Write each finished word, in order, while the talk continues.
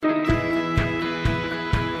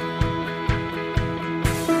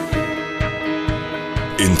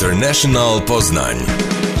International Poznań.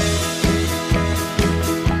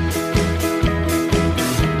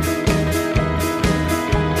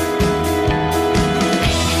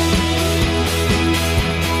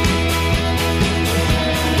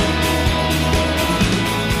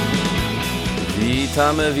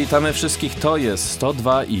 Witamy wszystkich, to jest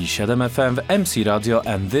 102,7 FM w MC Radio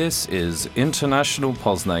and this is International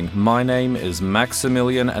Poznan. My name is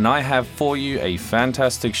Maximilian and I have for you a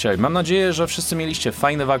fantastic show. Mam nadzieję, że wszyscy mieliście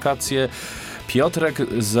fajne wakacje. Piotrek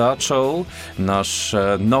zaczął nasz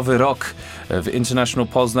nowy rok w International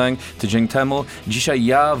Poznan tydzień temu. Dzisiaj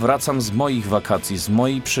ja wracam z moich wakacji, z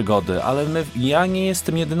mojej przygody, ale ja nie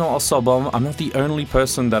jestem jedyną osobą. I'm not the only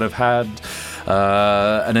person that have had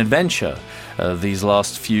an adventure these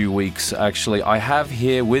last few weeks. Actually, I have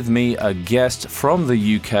here with me a guest from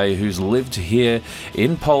the UK who's lived here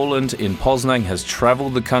in Poland, in Poznan, has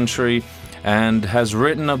traveled the country and has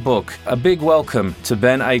written a book. A big welcome to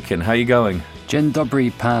Ben Aitken. How are you going? Dzień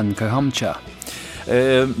dobry, pan Kochomcia.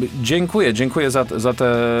 Dziękuję za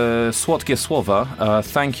te słodkie słowa.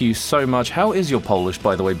 Thank you so much. How is your Polish,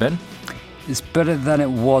 by the way, Ben? It's better than it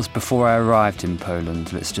was before I arrived in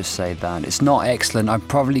Poland, let's just say that. It's not excellent. I've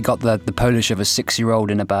probably got the Polish of a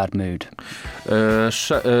 6-year-old in a bad mood.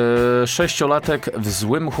 Sześciolatek w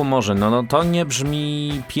złym humorze. No to nie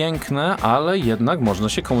brzmi piękne, ale jednak można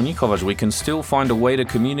się komunikować. We can still find a way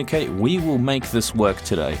to communicate. We will make this work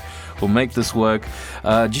today. We'll make this work.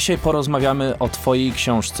 Dzisiaj porozmawiamy o twojej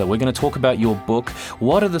książce. We're going to talk about your book.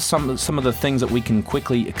 What are some of the things that we can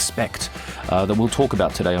quickly expect that we'll talk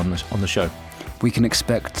about today on the show? We can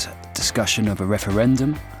expect discussion of a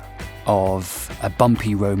referendum, of a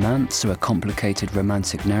bumpy romance, so a complicated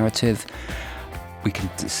romantic narrative.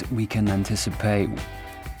 We can anticipate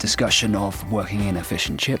discussion of working in a fish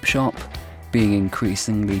and chip shop, being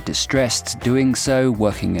increasingly distressed doing so,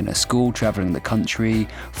 working in a school, travelling the country,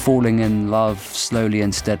 falling in love slowly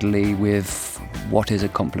and steadily with what is a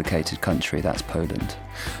complicated country, that's Poland.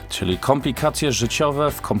 Czyli komplikacje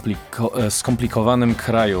życiowe w skomplikowanym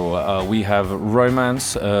kraju. We have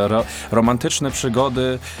romance, romantyczne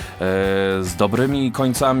przygody z dobrymi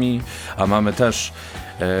końcami, a mamy też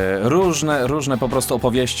różne po prostu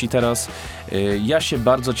opowieści teraz. Ja się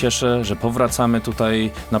bardzo cieszę, że powracamy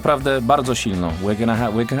tutaj naprawdę bardzo silno.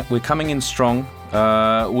 We're coming in strong.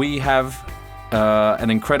 We have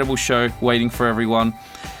an incredible show waiting for everyone.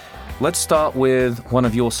 Let's start with one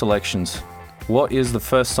of your selections. What is the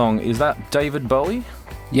first song? Is that David Bowie?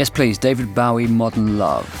 Yes, please. David Bowie, Modern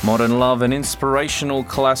Love. Modern Love, an inspirational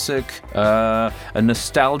classic, a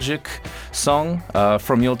nostalgic song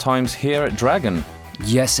from your times here at Dragon.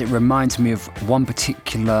 Yes, it reminds me of one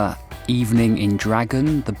particular evening in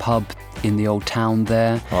Dragon, the pub in the old town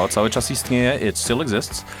there. O, cały czas istnieje, it still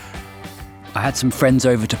exists. I had some friends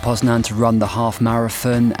over to Poznan to run the half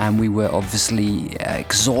marathon and we were obviously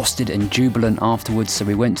exhausted and jubilant afterwards, so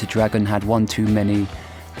we went to Dragon, had one too many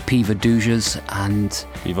piwa dujas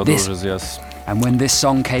yes. And when this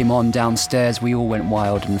song came on downstairs, we all went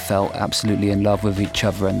wild and felt absolutely in love with each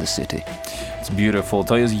other and the city. It's beautiful.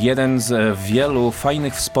 To jest jeden z wielu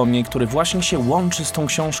fajnych wspomnień, który właśnie się łączy z tą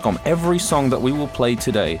książką. Every song that we will play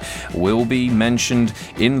today will be mentioned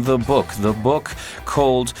in the book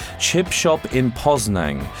called Chip Shop in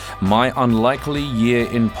Poznan, My Unlikely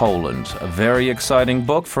Year in Poland. A very exciting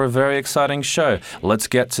book for a very exciting show. Let's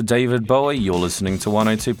get to David Bowie. You're listening to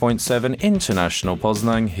 102.7 International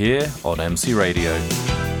Poznan here on MC Radio.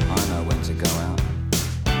 I know when to go out,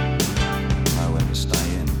 know when to stay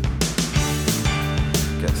in,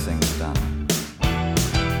 get things done.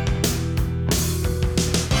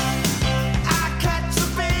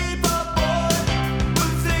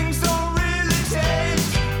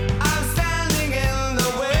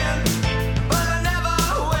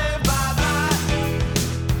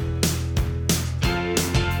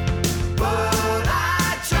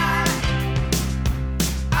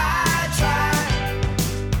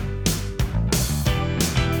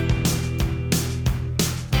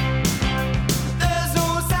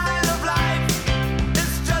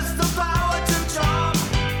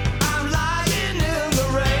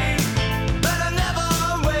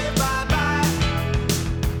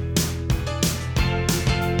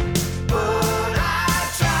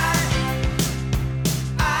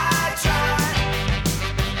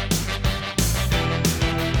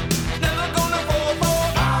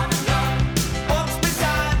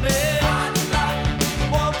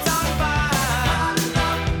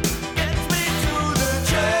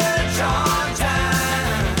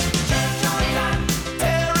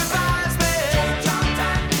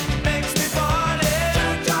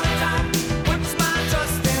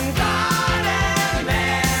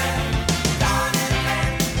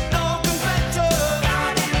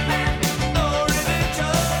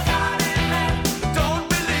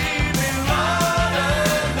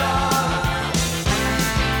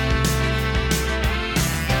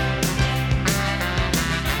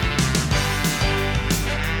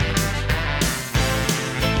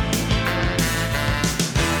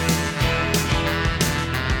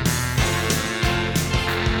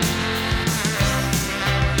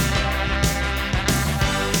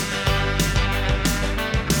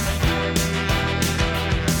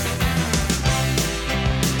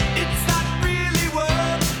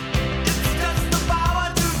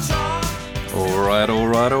 All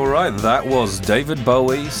right. That was David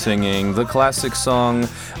Bowie singing the classic song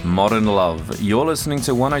Modern Love. You're listening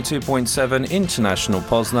to 102.7 International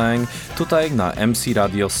Poznan, tutaj na MC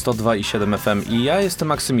Radio 102,7 FM i ja jestem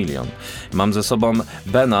Maksymilian. Mam ze sobą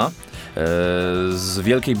Bena z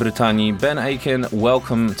Wielkiej Brytanii. Ben Aitken,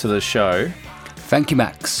 welcome to the show. Thank you,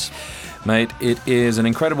 Max. Mate, it is an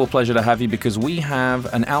incredible pleasure to have you because we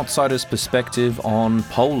have an outsider's perspective on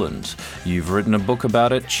Poland. You've written a book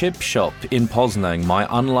about it, Chip Shop in Poznan, My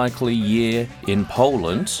Unlikely Year in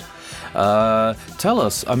Poland. Tell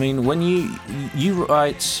us, I mean, when you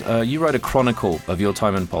write a chronicle of your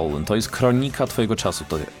time in Poland. To jest kronika twojego czasu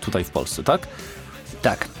tutaj w Polsce, tak?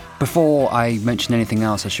 Tak. Before I mention anything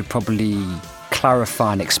else, I should probably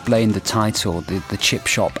clarify and explain the title, the chip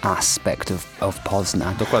shop aspect of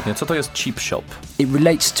Poznan. Dokładnie. Co to jest chip shop? It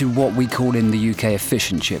relates to what we call in the UK a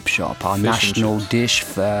fish and chip shop. Our national dish,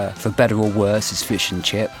 for better or worse, is fish and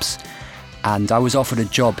chips. And I was offered a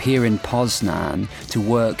job here in Poznan to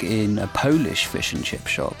work in a Polish fish and chip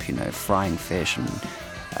shop, you know, frying fish and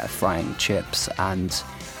frying chips. And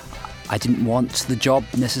I didn't want the job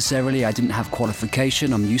necessarily. I didn't have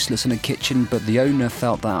qualification. I'm useless in a kitchen. But the owner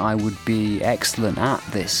felt that I would be excellent at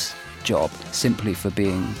this job simply for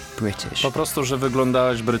being British. Po prostu, że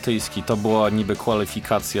wyglądałeś brytyjski. To była niby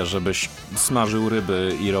kwalifikacja, żebyś smażył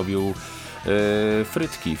ryby i robił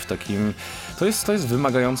frytki w takim... To jest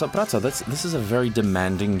wymagająca praca. This is a very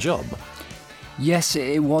demanding job. Yes,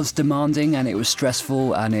 it was demanding and it was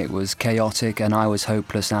stressful and it was chaotic and I was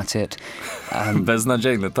hopeless at it.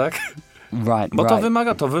 Beznadziejny, tak? Right, Bo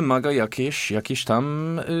right. to wymaga jakieś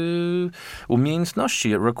tam umiejętności.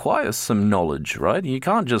 It requires some knowledge, right? You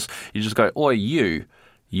just go, oi,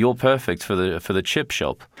 you're perfect for the chip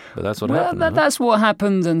shop. But that's what happened. That's what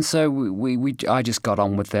happened, and so I just got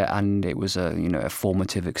on with it, and it was a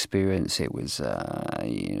formative experience. It was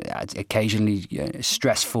occasionally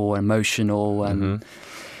stressful, emotional, and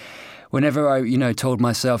whenever I told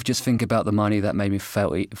myself just think about the money, that made me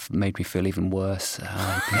feel even worse.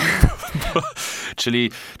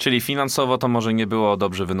 Czyli finansowo to może nie było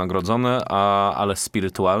dobrze wynagrodzone, ale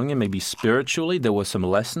spirytualnie, maybe spiritually, there were some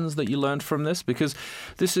lessons that you learned from this, because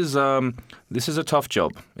this is a tough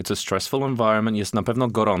job. It's a stressful environment. Jest na pewno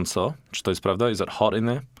gorąco. Czy to jest prawda? Is it hot in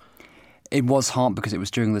there? It was hot because it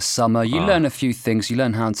was during the summer. You learn a few things. You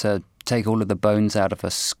learn how to take all of the bones out of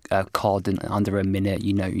a cod in under a minute.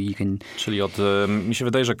 You can... Czyli mi się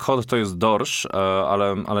wydaje, że kod to jest dorsz,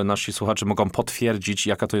 ale nasi słuchacze mogą potwierdzić,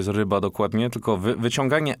 jaka to jest ryba dokładnie, tylko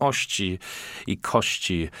wyciąganie ości i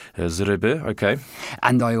kości z ryby, okay?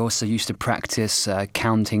 And I also used to practice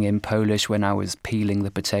counting in Polish when I was peeling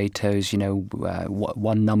the potatoes,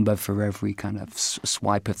 one number for every kind of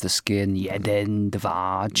swipe of the skin. 1,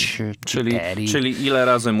 2, 3, 4. Czyli ile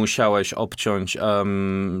razy musiałeś obciąć,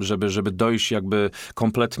 żeby dojść jakby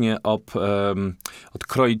kompletnie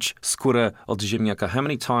odkroić skórę od ziemniaka. How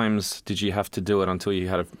many times did you have to do it until you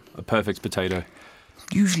had a perfect potato?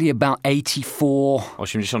 Usually about 84.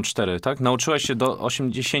 84, tak? Nauczyłeś się do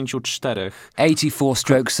 84. 84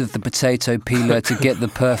 strokes of the potato peeler to get the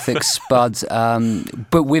perfect spud.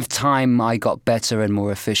 But with time I got better and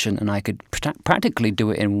more efficient and I could practically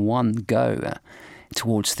do it in one go.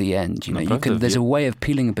 Towards the end, there's a way of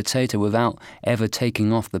peeling a potato without ever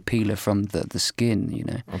taking off the peeler from the skin,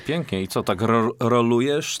 O, pięknie. I co, tak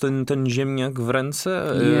rolujesz ten ziemniak w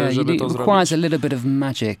ręce, żeby to it requires a little bit of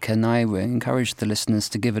magic, and I encourage the listeners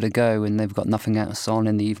to give it a go when they've got nothing else on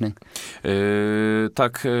in the evening.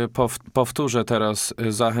 Tak, powtórzę teraz.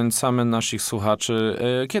 Zachęcamy naszych słuchaczy.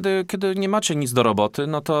 Kiedy nie macie nic do roboty,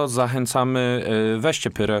 no to zachęcamy, weźcie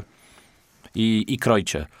pyrę i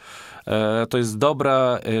krojcie. To jest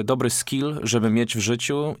dobry skill, żeby mieć w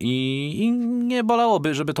życiu i nie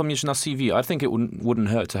bolałoby, żeby to mieć na CV. I think it wouldn't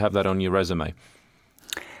hurt to have that on your resume.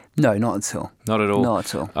 No, not at all. Not at all.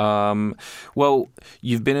 Not at all. Well,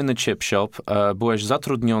 you've been in the chip shop. Byłeś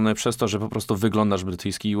zatrudniony przez to, że po prostu wyglądasz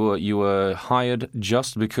brytyjski. You were hired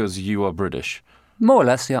just because you are British. More or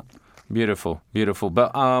less, yeah. Beautiful.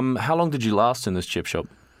 But how long did you last in this chip shop?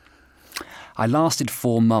 I lasted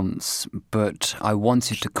 4 months, but I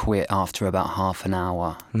wanted to quit after about half an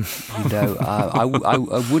hour.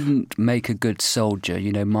 I wouldn't make a good soldier.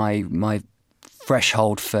 My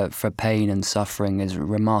threshold for pain and suffering is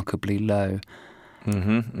remarkably low.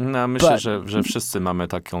 No, myślę, że wszyscy mamy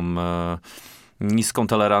taką niską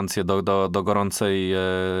tolerancję do gorącej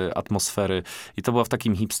atmosfery. I to było w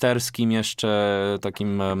takim hipsterskim jeszcze,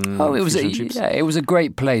 takim... it was a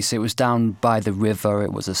great place. It was down by the river.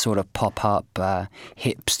 It was a sort of pop-up,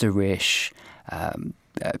 hipsterish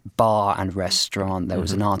bar and restaurant. There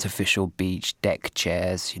was an artificial beach, deck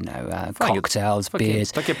chairs, cocktails,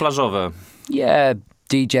 beers. Takie plażowe. Yeah,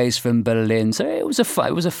 DJs from Berlin. So it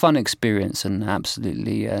was a fun experience, and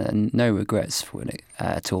absolutely no regrets for it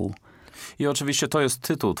at all. I oczywiście to jest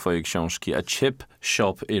tytuł twojej książki, A Chip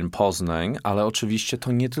Shop in Poznan, ale oczywiście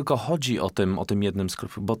to nie tylko chodzi o tym jednym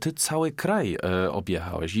sklepie, bo ty cały kraj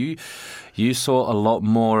objechałeś. You saw a lot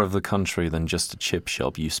more of the country than just a chip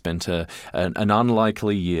shop. You spent an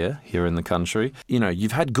unlikely year here in the country.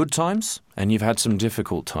 You've had good times and you've had some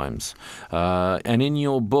difficult times. And in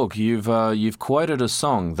your book, you've quoted a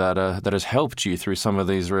song that has helped you through some of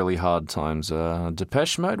these really hard times.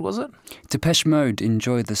 Depeche Mode, was it? Depeche Mode,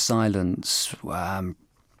 Enjoy the Silence,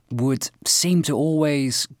 would seem to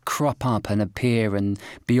always crop up and appear and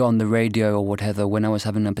be on the radio or whatever when I was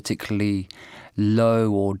having a particularly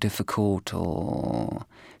low or difficult or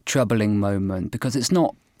troubling moment, because it's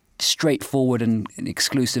not straightforward and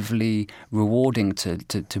exclusively rewarding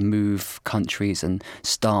to move countries and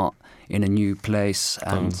start in a new place.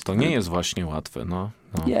 And to nie jest właśnie łatwe, no.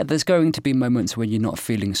 Yeah, there's going to be moments when you're not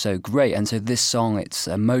feeling so great. And so this song, its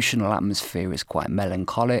emotional atmosphere is quite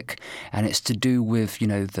melancholic, and it's to do with,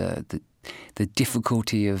 the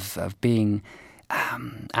difficulty of being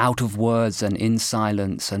out of words and in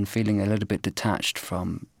silence and feeling a little bit detached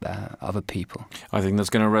from other people. I think that's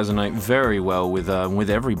going to resonate very well with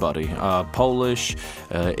everybody. Polish,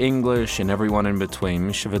 English and everyone in between.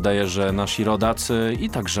 Mi się wydaje, że nasi rodacy i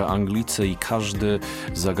także Anglicy i każdy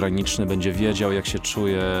zagraniczny będzie wiedział, jak się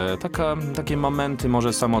czuje takie momenty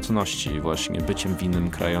może samotności właśnie, byciem w innym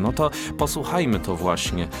kraju. No to posłuchajmy to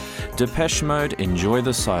właśnie. Depeche Mode, Enjoy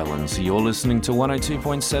the Silence. You're listening to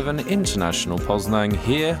 102.7 International Poznan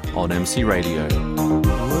here on MC Radio.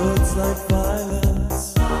 Words like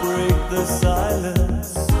violence break the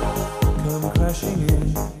silence, come crashing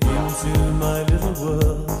into my little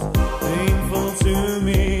world. Painful to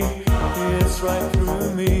me, it's right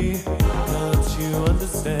through me. Can't you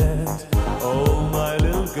understand? Oh, my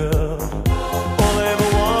little girl. All I ever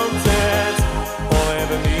wanted, all I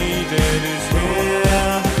ever needed is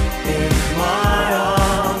here in my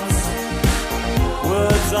arms.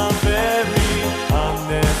 Words are very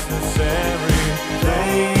unnecessary,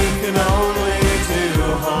 they can only do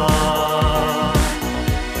harm.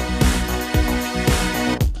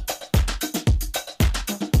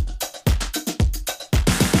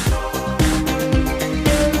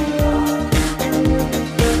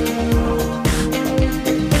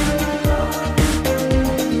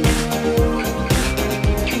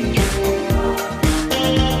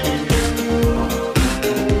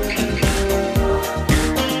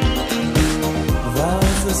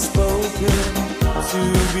 Vows are spoken to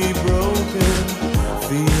be broken,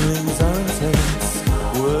 feelings are intense,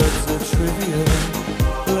 words are trivial,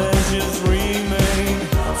 pleasures remain,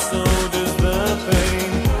 so does the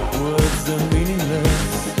pain. Words are meaningless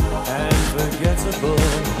and forgettable.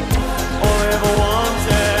 All I ever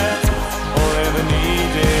wanted, all I ever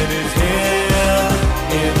needed is here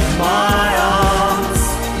in my arms.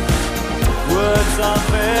 Words are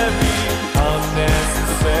very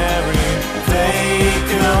unnecessary, they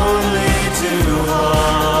can only do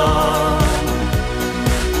harm.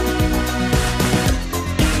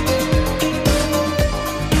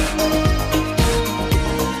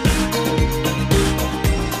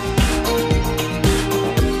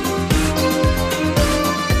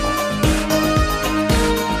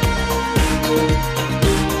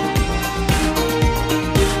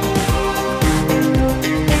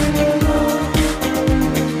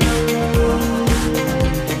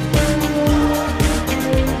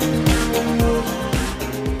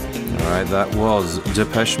 That was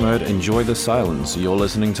Depeche Mode, Enjoy the Silence. You're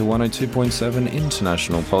listening to 102.7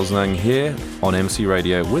 International Poznan here on MC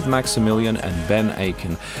Radio with Maximilian and Ben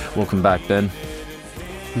Aitken. Welcome back, Ben.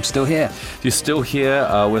 I'm still here. You're still here.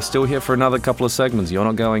 We're still here for another couple of segments. You're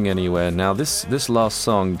not going anywhere. Now, this last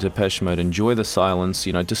song, Depeche Mode, Enjoy the Silence,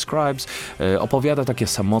 describes, opowiada takie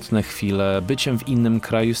samotne chwile, byciem w innym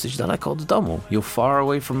kraju, jesteś daleko od domu. You're far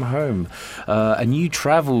away from home. And you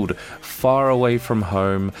traveled far away from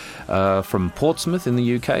home, from Portsmouth in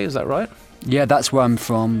the UK, is that right? Yeah, that's where I'm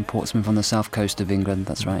from, Portsmouth on the south coast of England,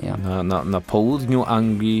 that's right, yeah. Na południu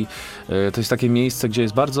Anglii. To jest takie miejsce, gdzie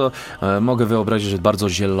jest bardzo, mogę wyobrazić, że bardzo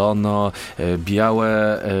zielono,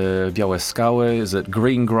 białe skały. Is it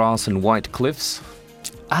green grass and white cliffs?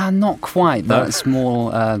 Not quite, that's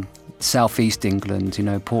more southeast England,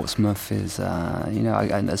 Portsmouth is,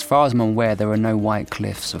 and as far as I'm aware, there are no white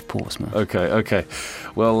cliffs of Portsmouth. Okay.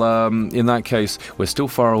 Well, in that case, we're still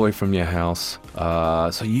far away from your house.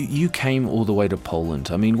 So you came all the way to Poland.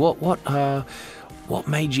 I mean, what what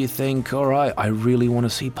made you think, all right, I really want to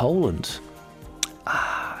see Poland?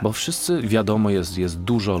 Bo wszyscy, wiadomo, jest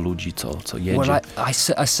dużo ludzi, co jedzie. Well,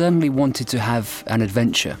 I certainly wanted to have an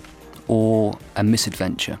adventure or a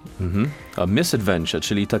misadventure. A misadventure,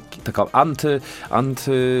 czyli taka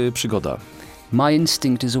antyprzygoda. My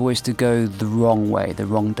instinct is always to go the wrong way, the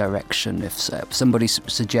wrong direction. If somebody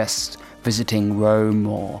suggests visiting Rome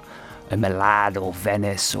or Milan or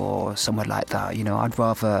Venice or somewhere like that,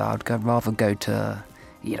 I'd rather go to,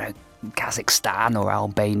 Kazakhstan or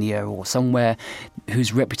Albania or somewhere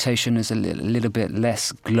whose reputation is a little bit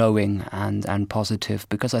less glowing and positive,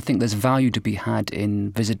 because I think there's value to be had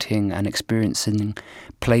in visiting and experiencing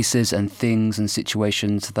places and things and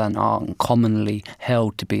situations that aren't commonly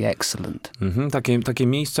held to be excellent. Takie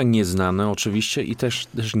miejsca nieznane oczywiście i też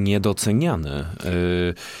niedoceniane.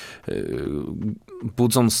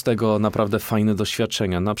 Budzą z tego naprawdę fajne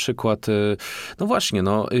doświadczenia. Na przykład,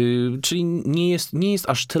 czyli nie jest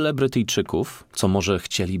aż tyle Brytyjczyków, co może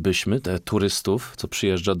chcielibyśmy, turystów, co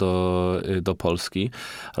przyjeżdża do Polski,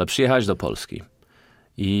 ale przyjechałeś do Polski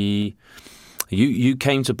i you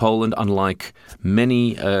came to Poland, unlike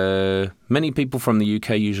many people from the UK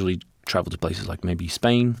usually travel to places like maybe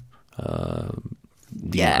Spain.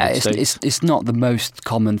 It's not the most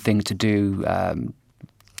common thing to do.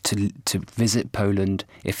 To visit Poland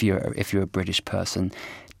if you're a British person,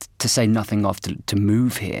 to say nothing of to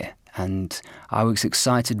move here. And I was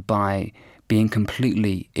excited by being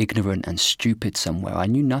completely ignorant and stupid somewhere. I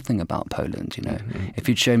knew nothing about Poland, If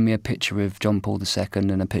you'd shown me a picture of John Paul II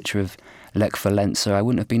and a picture of Lech Walesa, I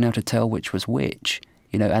wouldn't have been able to tell which was which,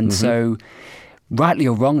 And so, rightly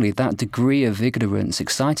or wrongly, that degree of ignorance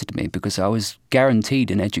excited me because I was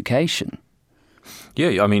guaranteed an education.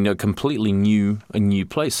 Yeah, I mean, a completely new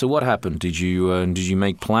place. So what happened? Did you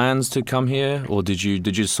make plans to come here, or did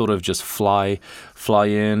you sort of just fly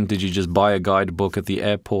in? Did you just buy a guidebook at the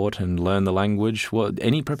airport and learn the language?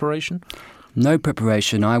 Any preparation? No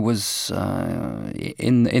preparation. I was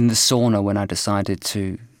in the sauna when I decided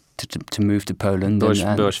to move to Poland.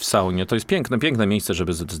 Byłeś w saunie. To jest piękne miejsce,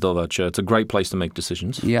 żeby zdecydować. It's a great place to make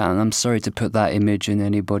decisions. Yeah, and I'm sorry to put that image in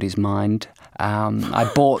anybody's mind. I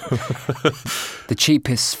bought the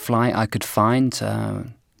cheapest flight I could find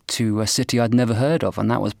to a city I'd never heard of,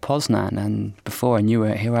 and that was Poznan. And before I knew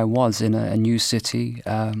it, here I was in a new city,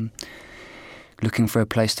 looking for a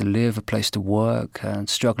place to live, a place to work,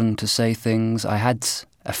 struggling to say things. I had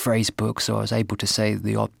a phrase book, so I was able to say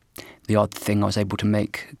the odd thing. I was able to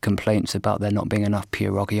make complaints about there not being enough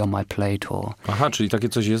pierogi on my plate. Aha, czyli takie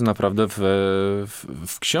coś jest naprawdę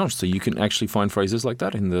w książce. You can actually find phrases like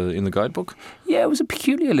that in the guidebook? Yeah, it was a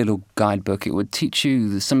peculiar little guidebook. It would teach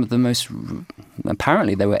you some of the most...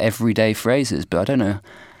 Apparently they were everyday phrases, but I don't know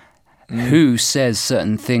who says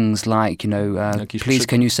certain things like, please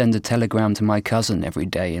can you send a telegram to my cousin every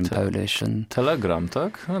day in Polish? Telegram,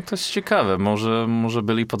 tak? No, to jest ciekawe. Może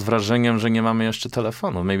byli pod wrażeniem, że nie mamy jeszcze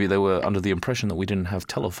telefonu. Maybe they were under the impression that we didn't have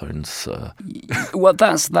telephones. Well,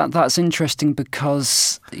 that's interesting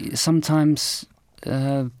because sometimes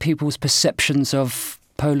people's perceptions of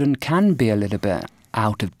Poland can be a little bit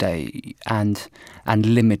out of date and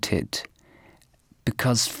limited.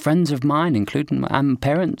 Because friends of mine, including my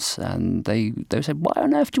parents, and they said, "Why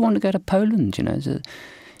on earth do you want to go to Poland?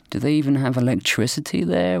 Do they even have electricity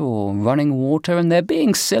there or running water?" And they're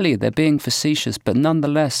being silly, they're being facetious, but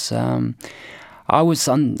nonetheless, I was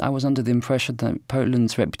under the impression that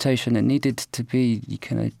Poland's reputation, it needed to be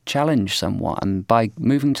kind of challenged somewhat. And by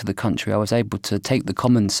moving to the country, I was able to take the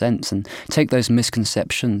common sense and take those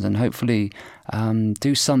misconceptions and hopefully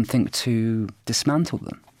do something to dismantle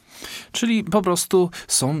them. Czyli po prostu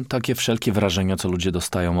są takie wszelkie wrażenia, co ludzie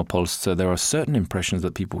dostają o Polsce. There are certain impressions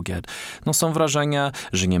that people get. No są wrażenia,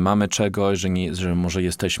 że nie mamy czegoś, że może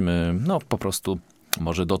jesteśmy, po prostu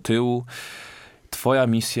może do tyłu. Twoja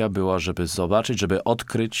misja była, żeby zobaczyć, żeby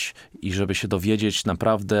odkryć i żeby się dowiedzieć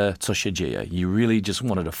naprawdę, co się dzieje. You really just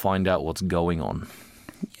wanted to find out what's going on.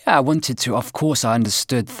 Yeah, I wanted to. Of course, I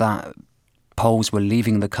understood that Poles were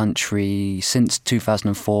leaving the country since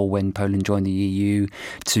 2004 when Poland joined the EU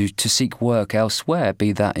to seek work elsewhere,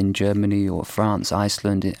 be that in Germany or France,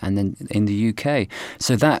 Iceland, and then in the UK.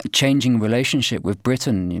 So that changing relationship with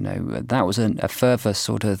Britain, that was a further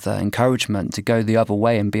sort of encouragement to go the other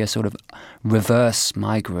way and be a sort of reverse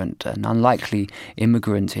migrant, an unlikely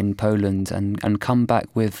immigrant in Poland and come back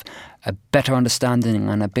with a better understanding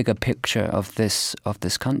and a bigger picture of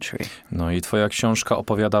this country. No i twoja książka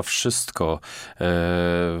opowiada wszystko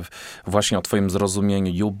właśnie o twoim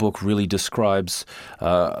zrozumieniu. Your book really describes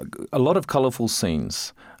a lot of colorful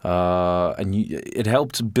scenes and it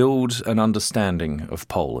helped build an understanding of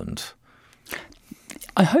Poland.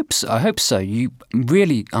 I hope so.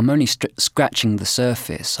 I'm only scratching the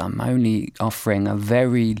surface. I'm only offering a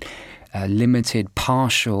very limited,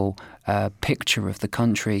 partial picture of the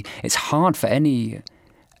country. It's hard for any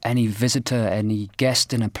visitor, any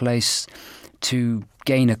guest in a place to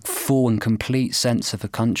gain a full and complete sense of a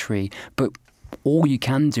country. But all you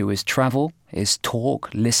can do is travel, is talk,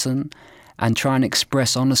 listen, and try and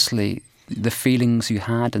express honestly the feelings you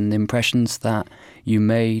had and the impressions that you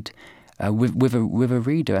made with a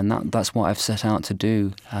reader, and that's what I've set out to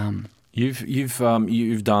do.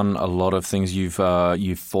 You've done a lot of things.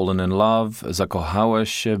 You've fallen in love,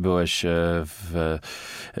 zakochałeś się, byłeś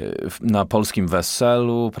na polskim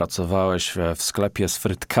weselu, pracowałeś w sklepie z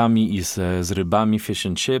frytkami i z rybami, fish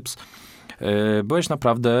and chips. Byłeś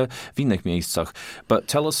naprawdę w innych miejscach. But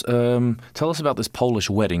tell us about this Polish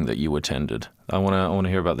wedding that you attended. I wanna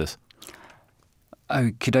hear about this.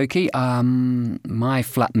 Okie dokie. My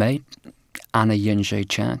flatmate, Anna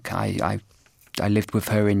Jędrzejczyk, I lived with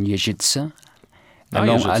her in Jeżyce.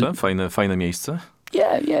 Jeżyce? Fajne miejsce?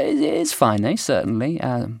 Yeah, it's fine, certainly.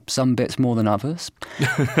 Some bits more than others.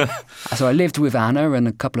 So I lived with Anna and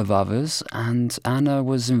a couple of others, and Anna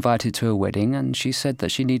was invited to a wedding, and she said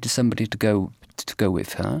that she needed somebody to go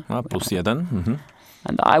with her. Plus jeden. Mm-hmm.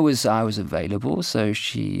 And I was available, so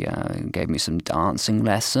she gave me some dancing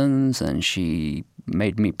lessons, and she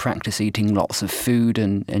made me practice eating lots of food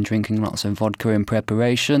and drinking lots of vodka in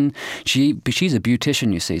preparation. She's a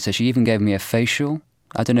beautician, you see, so she even gave me a facial.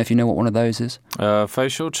 I don't know if you know what one of those is.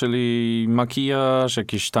 Facial, czyli makijaż,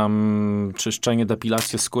 jakieś tam czyszczenie,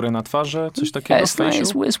 depilację skóry na twarzy, coś takiego?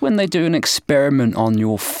 It's when they do an experiment on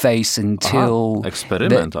your face until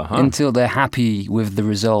they're happy with the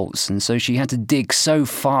results. And so she had to dig so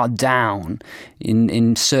far down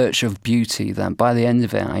in search of beauty that by the end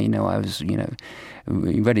of it, I was,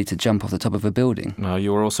 ready to jump off the top of a building.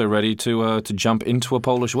 You were also ready to jump into a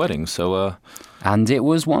Polish wedding, so... And it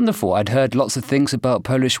was wonderful. I'd heard lots of things about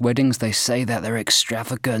Polish weddings. They say that they're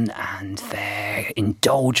extravagant and they're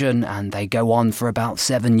indulgent and they go on for about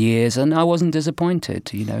 7 years. And I wasn't disappointed.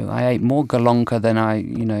 I ate more golonka than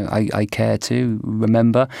I care to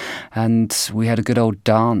remember. And we had a good old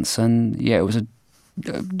dance. And yeah, it was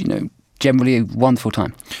generally a wonderful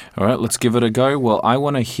time. All right, let's give it a go. Well, I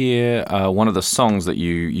want to hear one of the songs that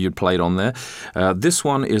you played on there. This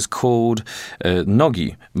one is called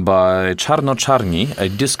Nogi by Czarno-Czarni, a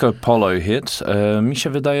disco polo hit. Mi się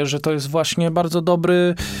wydaje, że to jest właśnie bardzo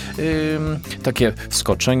dobry takie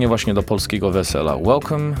wskoczenie właśnie do polskiego wesela.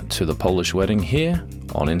 Welcome to the Polish wedding here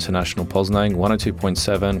on International Poznan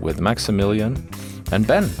 102.7 with Maximilian and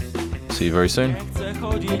Ben. See you very soon. Nie chcę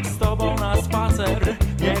chodzić z tobą na spacer,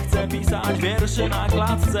 nie chcę pisać wierszy na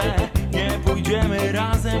klatce, nie pójdziemy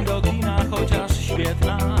razem do kina, chociaż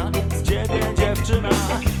świetna z ciebie dziewczyna.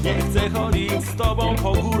 Nie chcę chodzić z tobą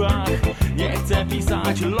po górach, nie chcę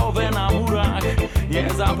pisać love na murach, nie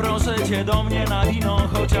zaproszę cię do mnie na wino,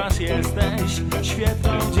 chociaż jesteś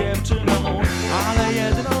świetną dziewczyną. Ale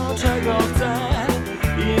jedno czego chcę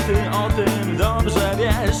i ty o tym dobrze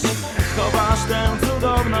wiesz, chowasz tę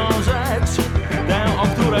cudowną rzecz, tę, o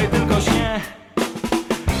której tylko śnię.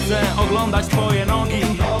 Chcę oglądać twoje nogi,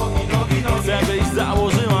 chcę byś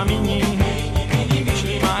założyła mini,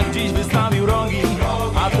 ślimak dziś wystawił rogi,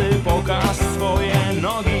 a ty pokaż swoje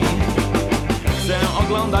nogi. Chcę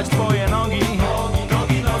oglądać twoje nogi,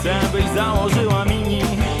 chcę byś założyła mini,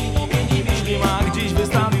 ślimak dziś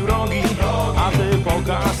wystawił rogi, a ty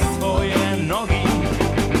pokaż swoje nogi.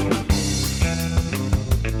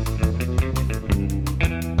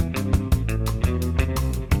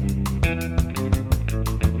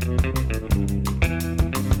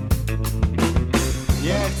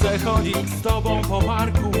 Nie chcę chodzić z tobą po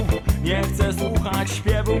parku, nie chcę słuchać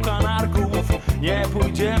śpiewu kanarków, nie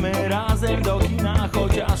pójdziemy razem do kina,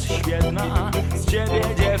 chociaż świetna z ciebie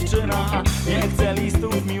dziewczyna. Nie chcę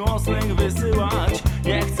listów miłosnych wysyłać,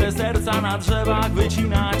 nie chcę serca na drzewach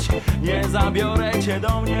wycinać, nie zabiorę cię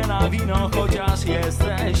do mnie na wino, chociaż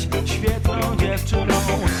jesteś świetną dziewczyną.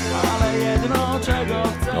 Ale jedno czego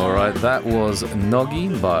chcę... Alright, that was Nogi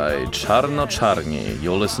by Czarno-Czarni.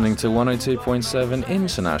 You're listening to 102.7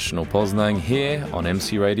 International Poznan here on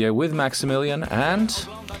MC Radio with Maximilian and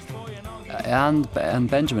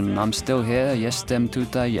Benjamin. I'm still here. Jestem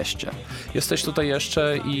tutaj jeszcze. Jesteś tutaj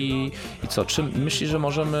jeszcze i co? Czy myślisz, że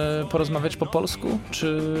możemy porozmawiać po polsku,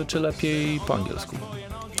 czy lepiej po angielsku?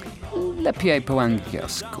 Lepiej po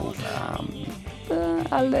angielsku,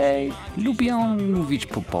 ale lubię mówić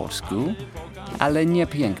po polsku, ale nie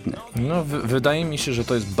pięknie. No, wydaje mi się, że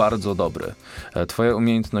to jest bardzo dobre. Twoja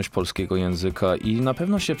umiejętność polskiego języka i na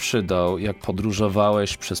pewno się przydał, jak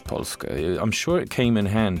podróżowałeś przez Polskę. I'm sure it came in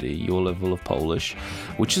handy, your level of Polish,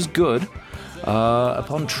 which is good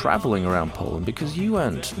upon traveling around Poland, because you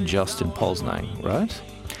weren't just in Poznan, right?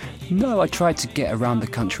 No, I tried to get around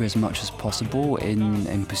the country as much as possible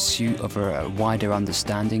in pursuit of a wider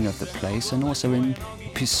understanding of the place, and also in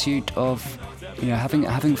pursuit of, you know,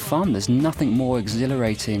 having fun. There's nothing more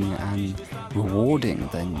exhilarating and rewarding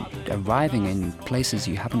than arriving in places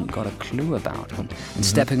you haven't got a clue about, and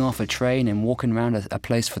stepping off a train and walking around a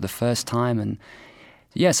place for the first time. And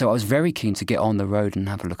yeah, so I was very keen to get on the road and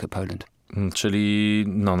have a look at Poland. Czyli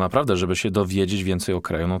no naprawdę, żeby się dowiedzieć więcej o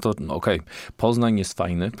kraju, no to okej. Poznań jest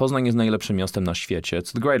fajny. Poznań jest najlepszym miastem na świecie.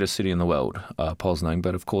 It's the greatest city in the world, Poznań,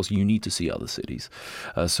 but of course you need to see other cities.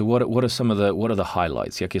 So what are the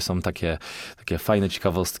highlights? Jakie są takie fajne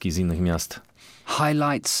ciekawostki z innych miast?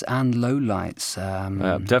 Highlights and lowlights.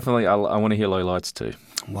 Definitely, I want to hear lowlights too.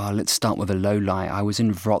 Well, let's start with a lowlight. I was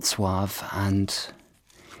in Wrocław and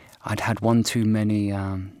I'd had one too many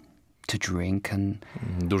to drink, and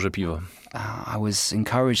duże piwo. I was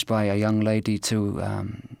encouraged by a young lady to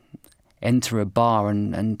enter a bar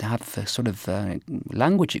and have a sort of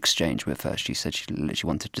language exchange with her. She said she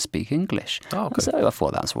wanted to speak English. Oh, okay. So I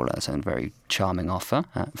thought that's a very charming offer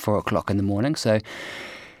at 4 o'clock in the morning. So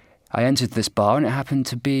I entered this bar, and it happened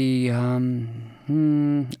to be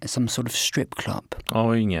some sort of strip club.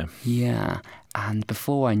 Oj nie. Yeah, and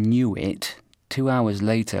before I knew it, 2 hours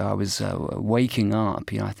later, I was waking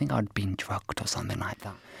up. You know, I think I'd been drugged or something like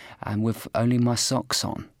that, and with only my socks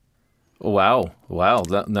on. Wow.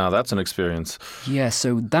 Now that's an experience. Yeah,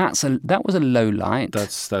 so that was a low light.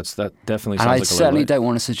 That definitely sounds and I like a certainly low light. don't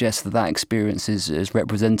want to suggest that experience is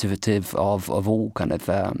representative of all kind of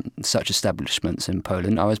such establishments in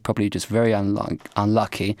Poland. I was probably just very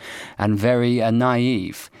unlucky and very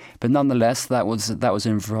naive. But nonetheless, that was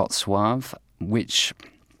in Wrocław, which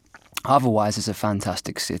otherwise is a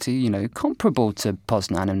fantastic city, you know, comparable to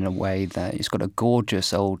Poznan in a way that it's got a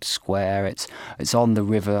gorgeous old square, it's on the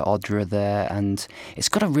river Odra there, and it's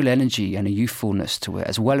got a real energy and a youthfulness to it,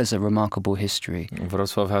 as well as a remarkable history.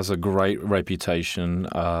 Wrocław has a great reputation,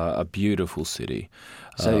 a beautiful city,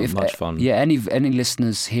 So much fun. Yeah, any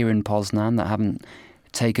listeners here in Poznan that haven't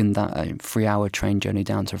taken that 3-hour train journey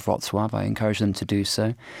down to Wrocław, I encourage them to do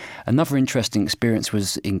so. Another interesting experience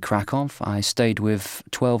was in Krakow. I stayed with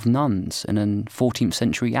 12 nuns in a 14th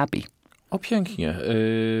century abbey. O, pięknie.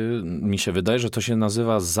 Mi się wydaje, że to się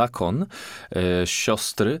nazywa zakon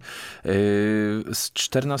siostry z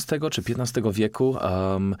XIV czy XV wieku.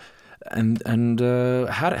 How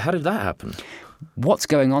did that happen? What's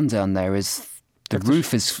going on down there is the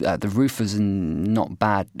roof is in not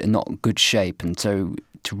good shape, and so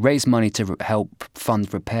to raise money to help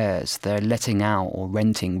fund repairs, they're letting out or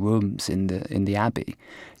renting rooms in the abbey.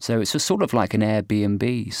 So it's a sort of like an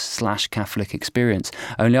Airbnb / Catholic experience.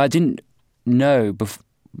 Only I didn't know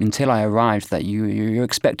until I arrived that you're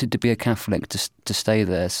expected to be a Catholic to stay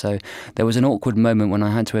there. So there was an awkward moment when I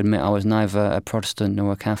had to admit I was neither a Protestant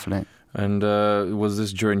nor a Catholic. And was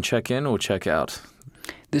this during check-in or check-out?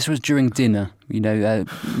 This was during dinner. You know,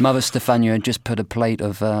 Mother Stefania had just put a plate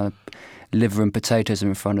of liver and potatoes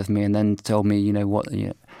in front of me, and then told me, you know, what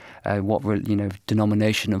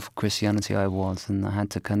denomination of Christianity I was, and I had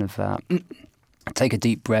to kind of take a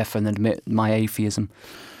deep breath and admit my atheism.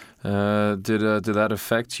 Did that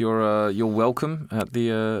affect your welcome at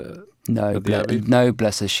the? No,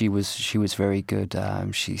 bless her. She was very good.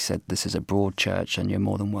 She said, "This is a broad church, and you're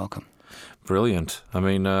more than welcome." Brilliant. I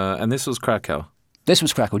mean, and this was Krakow. This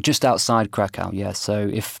was Krakow, just outside Krakow, yeah. So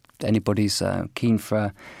if anybody's keen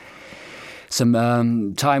for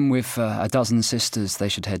some time with a dozen sisters, they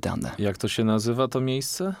should head down there. Jak to się nazywa to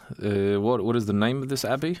miejsce? What is the name of this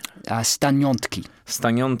abbey? Staniątki.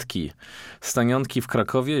 Staniątki w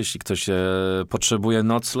Krakowie. Jeśli ktoś potrzebuje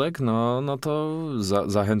nocleg, no to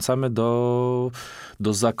zachęcamy do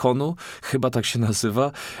zakonu. Chyba tak się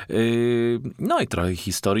nazywa. No i trochę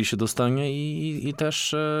historii się dostanie i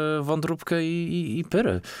też wątróbkę i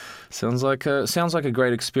pyry. Sounds like a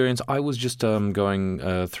great experience. I was just going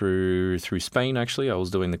through Spain, actually. I was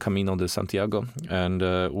doing the Camino de Santiago, and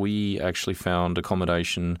we actually found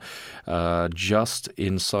accommodation just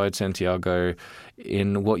inside Santiago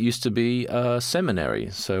in what used to be a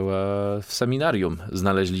seminary. So w seminarium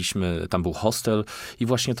znaleźliśmy, tam był hostel i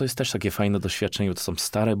właśnie to jest też takie fajne doświadczenie, bo to są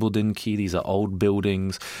stare budynki, these are old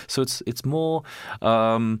buildings. So it's more,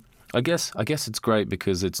 I guess it's great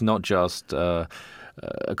because it's not just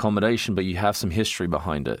accommodation, but you have some history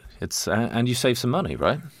behind it. And you save some money,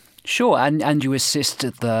 right? Sure, and you assist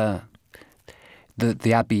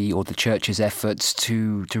the abbey or the church's efforts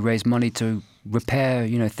to raise money to repair,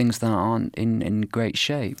 things that aren't in great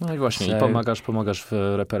shape. No i właśnie, i pomagasz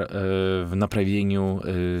w naprawieniu,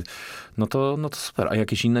 no to super. A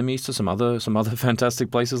jakieś inne miejsca? Some other fantastic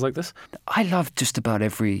places like this? I love just about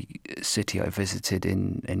every city I visited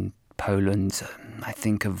in Poland. I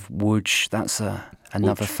think of Łódź. That's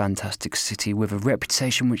another fantastic city with a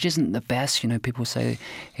reputation which isn't the best. People say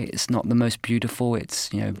it's not the most beautiful. It's,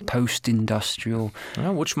 post-industrial.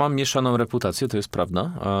 Łódź ma mieszaną reputację, to jest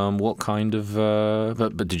prawda. What kind of...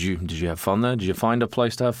 but did you have fun there? Did you find a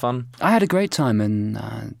place to have fun? I had a great time in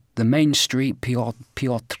the main street,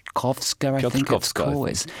 Piotrkowska, I think it's called.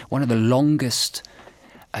 It's one of the longest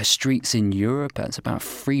streets in Europe. It's about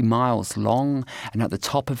 3 miles long, and at the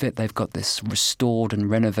top of it they've got this restored and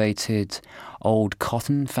renovated old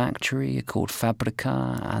cotton factory called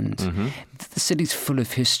Fabryka, and the city's full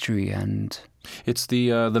of history. And it's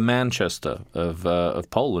the Manchester of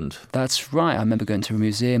Poland. That's right. I remember going to a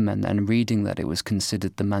museum and reading that it was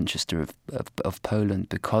considered the Manchester of Poland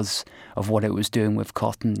because of what it was doing with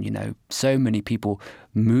cotton. So many people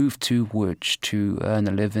moved to Łódź to earn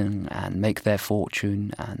a living and make their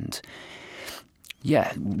fortune. And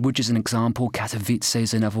Łódź is an example. Katowice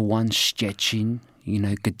is another one. Szczecin,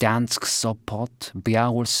 Gdansk, Sopot,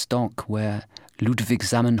 Białystok, where Ludwig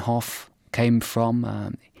Zamenhof came from.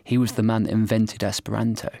 He was the man that invented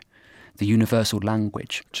Esperanto, the universal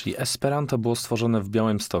language. Czyli Esperanto było stworzone w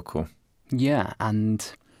Białymstoku. Yeah,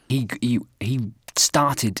 and he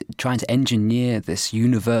started trying to engineer this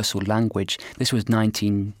universal language. This was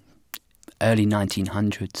early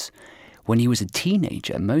 1900s. When he was a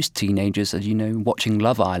teenager, most teenagers are, watching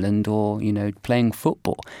Love Island or, playing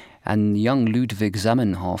football. And young Ludwig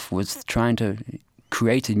Zamenhof was trying to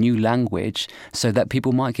create a new language so that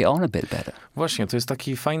people might get on a bit better. Właśnie, to jest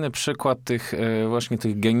taki fajny przykład tych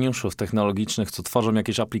geniuszów technologicznych, co tworzą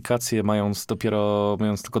jakieś aplikacje mając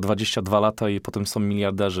tylko 22 lata i potem są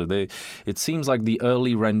miliarderzy. It seems like the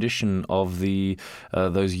early rendition of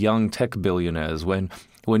those young tech billionaires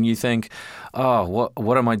when you think,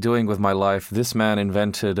 what am I doing with my life? This man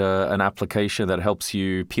invented an application that helps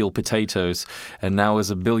you peel potatoes and now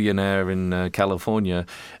is a billionaire in California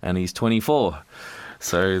and he's 24.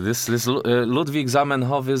 So this Ludwig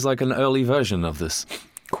Zamenhof is like an early version of this.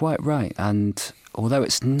 Quite right. And although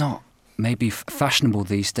it's not maybe fashionable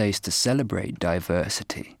these days to celebrate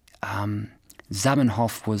diversity,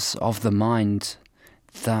 Zamenhof was of the mind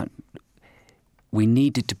that we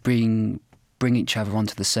needed to bring each other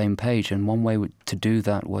onto the same page. And one way to do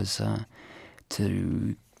that was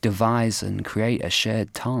to devise and create a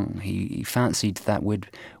shared tongue. He fancied that we'd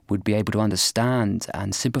be able to understand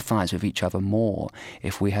and sympathize with each other more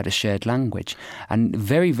if we had a shared language. And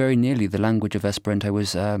very, very nearly the language of Esperanto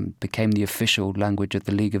became the official language of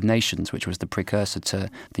the League of Nations, which was the precursor to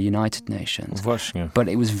the United Nations. Właśnie. But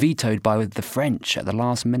it was vetoed by the French at the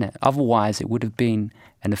last minute. Otherwise, it would have been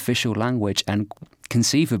an official language, and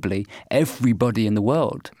conceivably everybody in the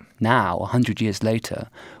world now, 100 years later,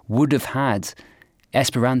 would have had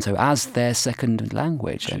Esperanto as their second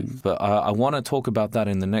language. But I want to talk about that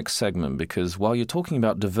in the next segment, because while you're talking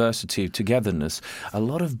about diversity, togetherness, a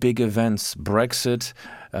lot of big events, Brexit,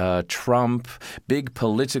 Trump, big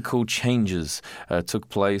political changes took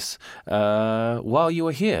place while you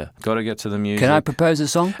were here. Got to get to the music. Can I propose a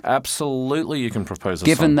song? Absolutely, you can propose a song.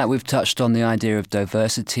 Given that we've touched on the idea of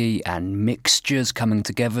diversity and mixtures coming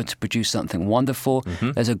together to produce something wonderful,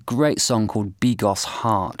 there's a great song called Bigos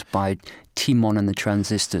Heart by Timon and the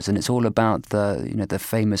Transistors, and it's all about the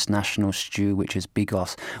famous national stew, which is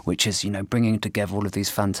bigos, which is bringing together all of these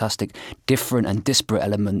fantastic different and disparate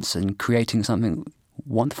elements and creating something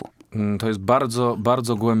wonderful. To jest bardzo,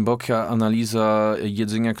 bardzo głęboka analiza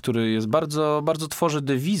jedzenia, który jest bardzo, bardzo tworzy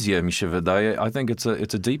dywizję, mi się wydaje. I think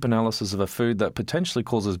it's a deep analysis of a food that potentially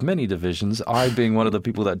causes many divisions. I being one of the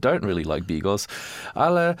people that don't really like bigos,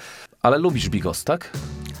 ale lubisz bigos, tak?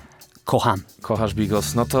 Kocham. Kochasz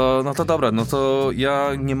bigos. No to dobra, no to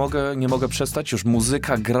ja nie mogę przestać. Już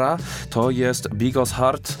muzyka gra. To jest Bigos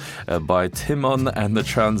Heart by Timon and the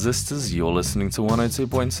Transistors. You're listening to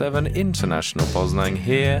 102.7 International Poznan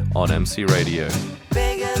here on MC Radio.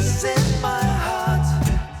 Bigos in my heart,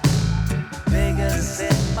 bigos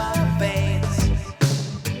in my veins.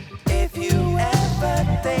 If you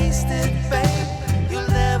ever taste it, babe, you'll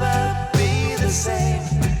never be the same.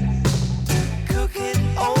 Cook it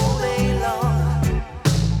all day long,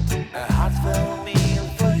 a heartfelt meal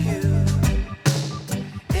for you.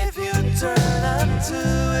 If you turn up to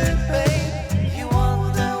it, babe, you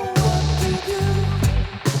wonder what to do.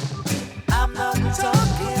 I'm not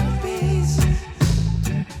talking peace,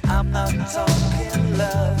 I'm not talking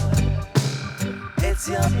love.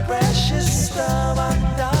 your precious stomach,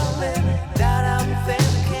 darling, that I'm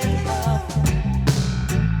thinking of.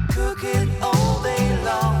 Cook it all day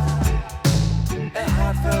long, a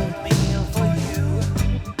heartfelt meal for you.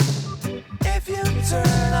 If you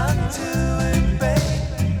turn onto it, babe,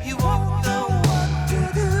 you won't know what to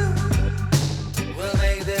do. We'll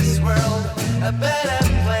make this world a better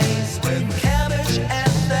place with cabbage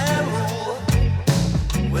and their rule.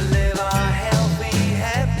 We'll live our healthy,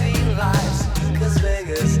 happy lives, 'cause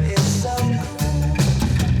Vegas is so cool.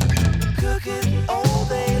 Cook it all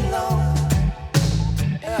day long,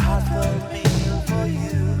 a heartfelt meal for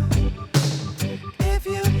you. If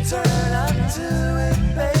you turn onto it,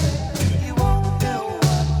 babe, you won't know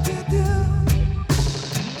what to do.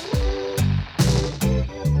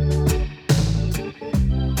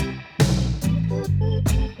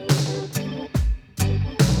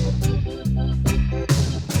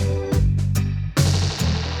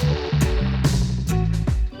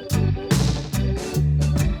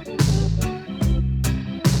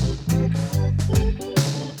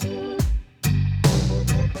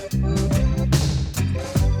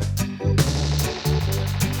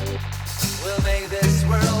 We'll make this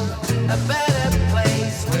world a better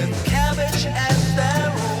place with cabbage as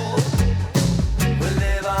their rule. We'll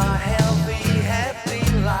live our healthy, happy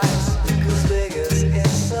lives, 'cause Vegas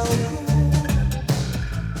is so cool.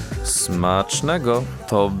 Smacznego.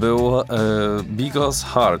 To był Bigos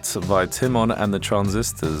Heart by Timon and the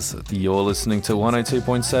Transistors. You're listening to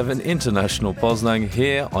 102.7 International Poznan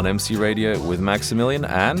here on MC Radio with Maximilian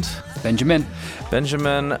and Benjamin.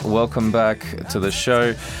 Benjamin. Welcome back to the show.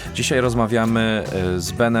 Dzisiaj rozmawiamy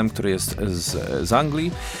z Benem, który jest z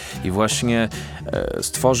Anglii i właśnie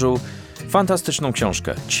stworzył fantastyczną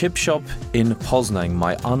książkę Chip Shop in Poznan,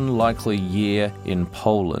 My Unlikely Year in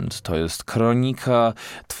Poland. To jest kronika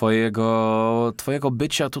twojego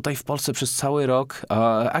bycia tutaj w Polsce przez cały rok.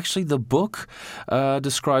 Actually, the book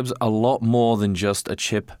describes a lot more than just a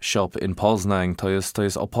chip shop in Poznan. To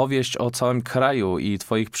jest opowieść o całym kraju i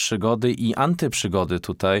twoich przygody i antyprzygody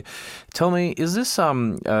tutaj. Tell me, is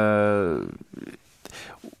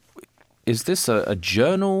this a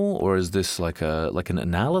journal, or is this like an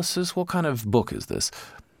analysis? What kind of book is this?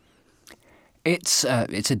 It's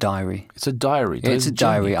a diary. It's a diary. It's a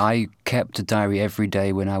diary. I kept a diary every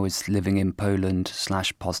day when I was living in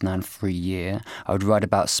Poland/Poznan for a year. I would write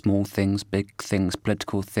about small things, big things,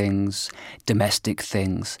 political things, domestic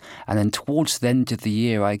things. And then towards the end of the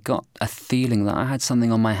year, I got a feeling that I had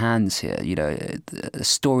something on my hands here. You know, a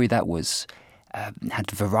story that was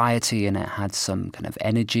had variety and it had some kind of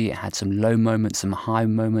energy, it had some low moments, some high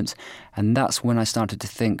moments. And that's when I started to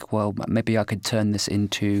think, well, maybe I could turn this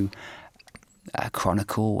into a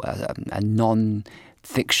chronicle, a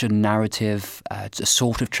non-fiction narrative, a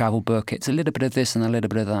sort of travel book. It's a little bit of this and a little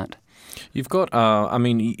bit of that. You've got,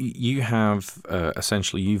 you have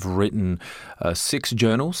essentially, you've written 6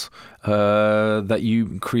 journals that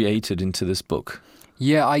you created into this book.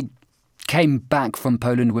 Yeah, I came back from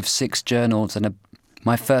Poland with 6 journals, and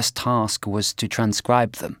my first task was to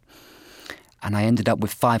transcribe them. And I ended up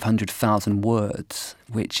with 500,000 words,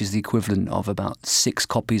 which is the equivalent of about 6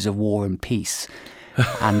 copies of War and Peace.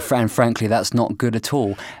 And frankly, that's not good at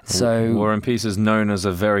all. So War and Peace is known as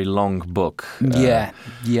a very long book.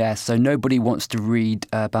 Yeah. So nobody wants to read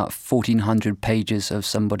about 1,400 pages of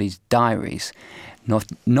somebody's diaries,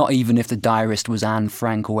 not even if the diarist was Anne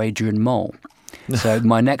Frank or Adrian Mole. So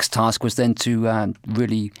my next task was then to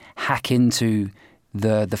really hack into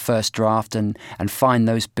the first draft and find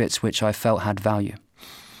those bits which I felt had value.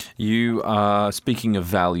 You speaking of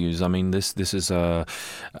values, I mean this is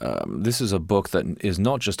a book that is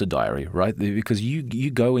not just a diary, right? Because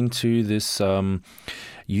you go into this.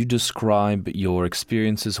 You describe your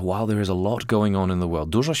experiences while there is a lot going on in the world.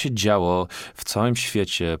 Dużo się działo w całym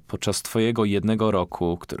świecie podczas twojego jednego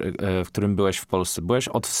roku, w którym byłeś w Polsce. Byłeś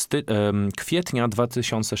od kwietnia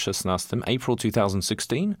 2016, April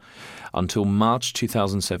 2016, until March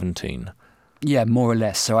 2017. Yeah, more or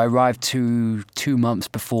less. So I arrived 2 months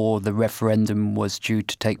before the referendum was due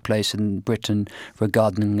to take place in Britain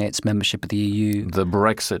regarding its membership of the EU. The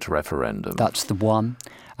Brexit referendum. That's the one.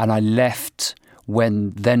 And I left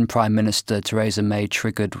when then Prime Minister Theresa May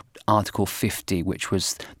triggered Article 50, which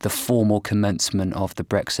was the formal commencement of the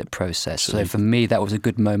Brexit process. So for me, that was a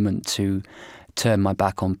good moment to turn my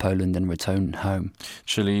back on Poland and return home.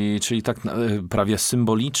 Czyli tak prawie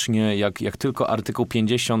symbolicznie, jak tylko artykuł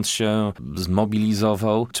 50 się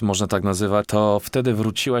zmobilizował, czy można tak nazywać, to wtedy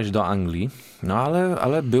wróciłeś do Anglii. No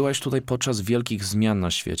ale byłeś tutaj podczas wielkich zmian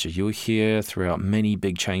na świecie. You were here throughout many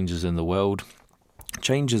big changes in the world.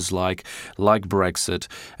 changes like Brexit.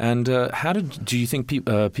 And how do you think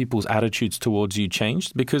people's attitudes towards you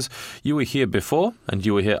changed? Because you were here before and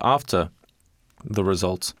you were here after the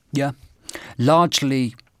results. Yeah.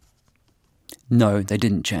 Largely, no, they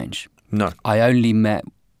didn't change. No. I only met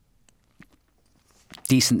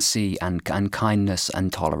decency and kindness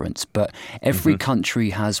and tolerance. But every country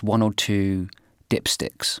has one or two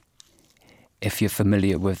dipsticks, if you're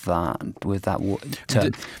familiar with that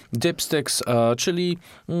term. Dipsticks, czyli...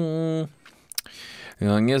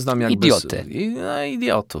 nie znam jakby... Idioty.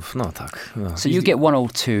 Idiotów, no tak. No. So you get one or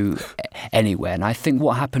two anywhere. And I think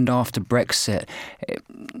what happened after Brexit,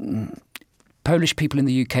 Polish people in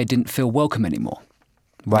the UK didn't feel welcome anymore.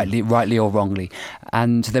 Rightly or wrongly.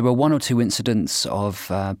 And there were one or two incidents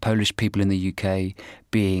of Polish people in the UK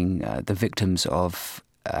being the victims of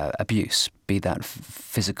abuse, be that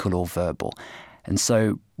physical or verbal. And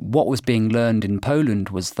so what was being learned in Poland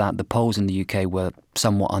was that the Poles in the UK were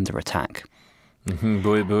somewhat under attack.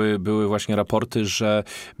 Były właśnie raporty, że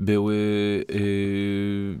były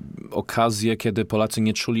okazje, kiedy Polacy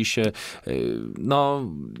nie czuli się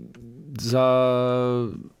za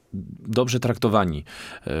dobrze traktowani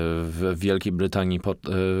w Wielkiej Brytanii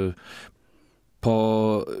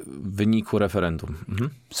po wyniku referendum.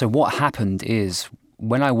 So what happened is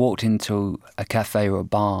when I walked into a cafe or a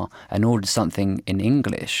bar and ordered something in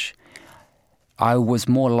English, I was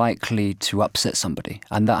more likely to upset somebody.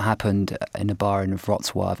 And that happened in a bar in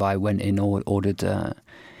Wrocław. I went in and ordered a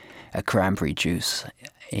cranberry juice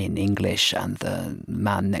in English, and the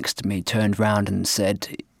man next to me turned round and said,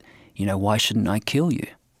 why shouldn't I kill you?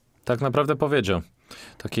 Tak naprawdę powiedział.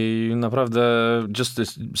 Taki naprawdę just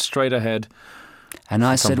straight ahead. And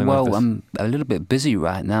I said, well, I'm a little bit busy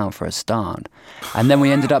right now for a start. And then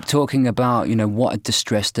we ended up talking about, what had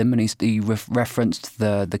distressed him. And he referenced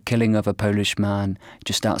the killing of a Polish man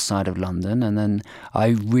just outside of London. And then I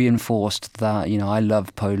reinforced that, I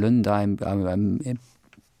love Poland. I'm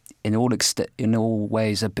in all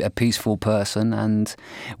ways a peaceful person. And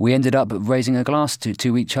we ended up raising a glass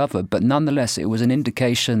to each other. But nonetheless, it was an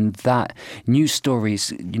indication that news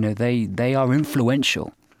stories, they are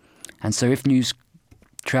influential. And so if news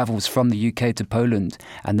travels from the UK to Poland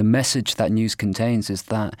and the message that news contains is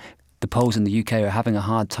that the Poles in the UK are having a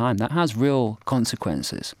hard time, that has real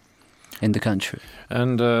consequences in the country.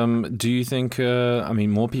 And do you think,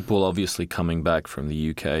 more people obviously coming back from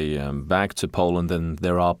the UK back to Poland than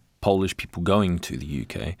there are Polish people going to the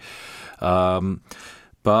UK.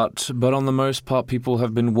 But on the most part, people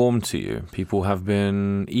have been warm to you. People have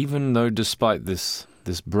been, even though despite this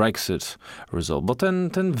Brexit result, bo ten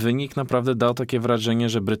wynik naprawdę dał takie wrażenie,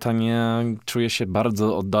 że Brytania czuje się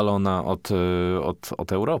bardzo oddalona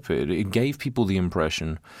od Europy. It gave people the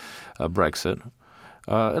impression, Brexit,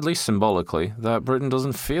 at least symbolically, that Britain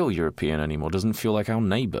doesn't feel European anymore, doesn't feel like our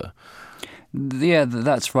neighbour. Yeah,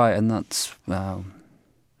 that's right, and that's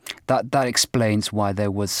that explains why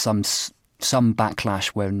there was some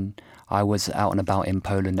backlash when I was out and about in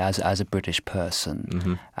Poland as a British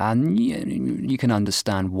person. And you can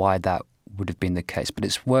understand why that would have been the case. But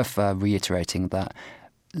it's worth reiterating that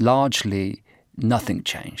largely nothing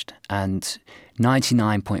changed. And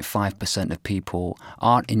 99.5% of people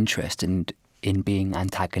aren't interested in being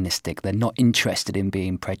antagonistic. They're not interested in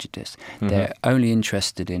being prejudiced. They're only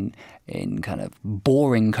interested in kind of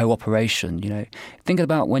boring cooperation. Think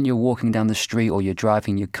about when you're walking down the street or you're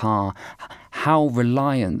driving your car, how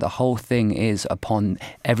reliant the whole thing is upon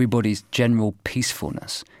everybody's general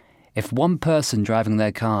peacefulness. If one person driving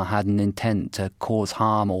their car had an intent to cause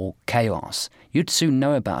harm or chaos, you'd soon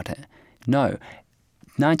know about it. No,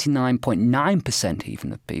 99.9%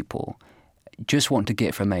 even of people just want to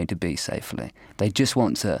get from A to B safely. They just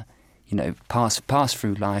want to, pass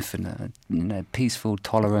through life in a peaceful,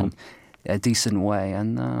 tolerant, a decent way.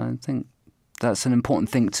 And I think that's an important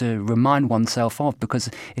thing to remind oneself of,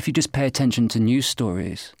 because if you just pay attention to news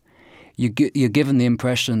stories, you're given the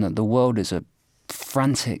impression that the world is a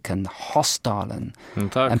frantic and hostile and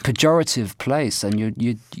pejorative place, and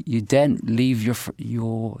you don't leave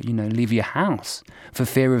your house for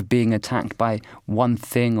fear of being attacked by one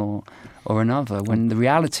thing or another. When the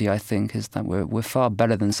reality, I think, is that we're far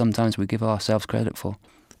better than sometimes we give ourselves credit for.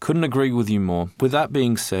 Couldn't agree with you more. With that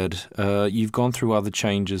being said, you've gone through other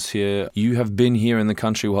changes here. You have been here in the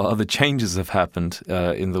country while other changes have happened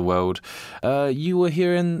in the world. You were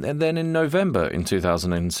here and then in November in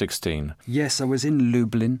 2016. Yes, I was in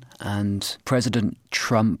Lublin and President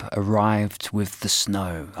Trump arrived with the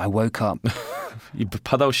snow. I woke up I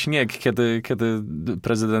padał śnieg, kiedy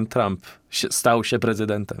prezydent Trump stał się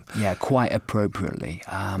prezydentem. Yeah, quite appropriately.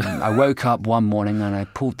 I woke up one morning and I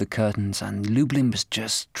pulled the curtains and Lublin was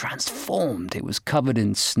just transformed. It was covered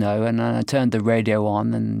in snow, and I turned the radio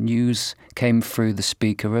on and news came through the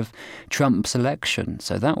speaker of Trump's election.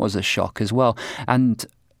 So that was a shock as well. And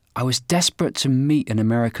I was desperate to meet an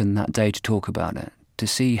American that day to talk about it, to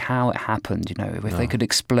see how it happened, if they could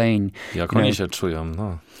explain. Jak oni się czują,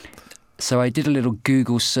 no. So I did a little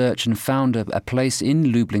Google search and found a place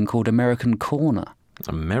in Lublin called American Corner.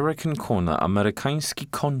 American Corner, amerykański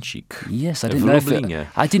kącik. Yes, I w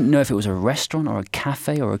didn't know if it was a restaurant or a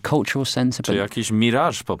cafe or a cultural centre. Czy jakiś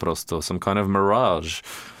mirage po prostu, some kind of mirage.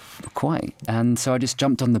 Quite. And so I just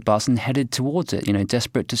jumped on the bus and headed towards it,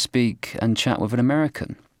 desperate to speak and chat with an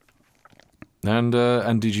American.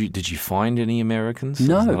 And did you find any Americans?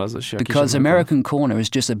 No, because American Corner is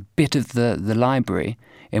just a bit of the library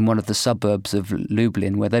in one of the suburbs of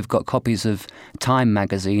Lublin, where they've got copies of Time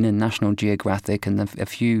magazine and National Geographic and a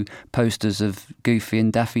few posters of Goofy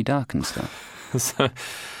and Daffy Duck and stuff.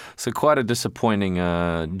 So quite a disappointing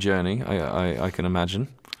journey, I can imagine.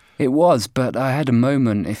 It was, but I had a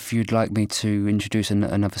moment, if you'd like me to introduce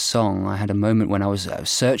another song, I had a moment when I was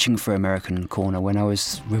searching for American Corner, when I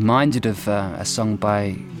was reminded of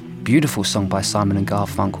a beautiful song by Simon and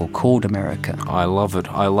Garfunkel called America. I love it.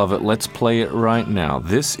 Let's play it right now.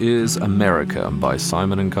 This is America by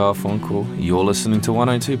Simon and Garfunkel. You're listening to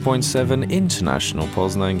 102.7 International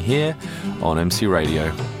Poznan here on MC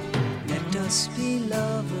Radio. Let us be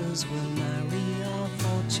lovers, we'll marry our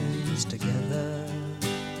fortunes together.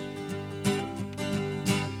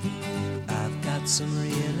 I've got some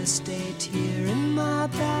real estate here in my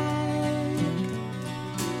bag,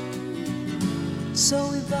 so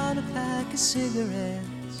we bought a pack of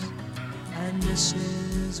cigarettes and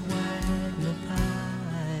Mrs. Wagner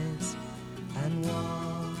pies and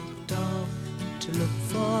walked off to look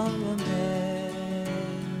for America.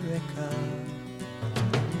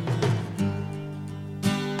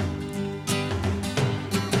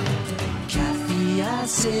 Kathy, I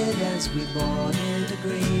said as we boarded a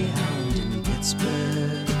Greyhound in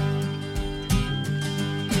Pittsburgh,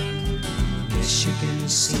 Michigan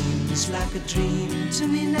seems like a dream to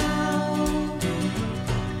me now.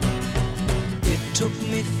 It took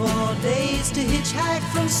me 4 days to hitchhike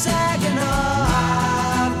from Saginaw.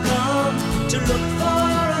 I've come to look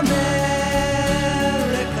for America.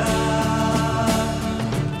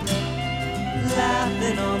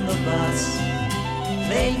 Laughing on the bus,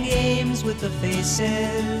 playing games with the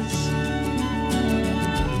faces.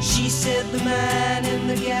 She said the man in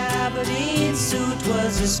the gabardine suit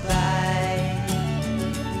was a spy.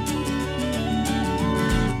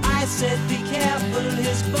 I said be careful,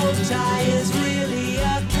 his bow tie is really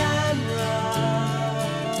a camera.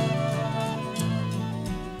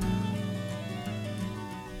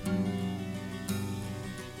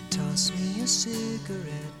 Toss me a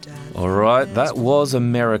cigarette. All right, that was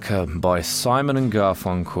America by Simon and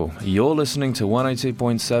Garfunkel. You're listening to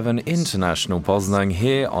 102.7 International Poznan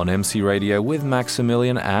here on MC Radio with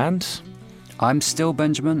Maximilian and... I'm still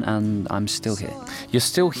Benjamin and I'm still here. You're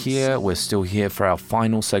still here, we're still here for our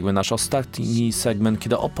final segment, nasz ostatni segment,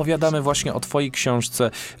 kiedy opowiadamy właśnie o twojej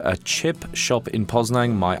książce Chip Shop in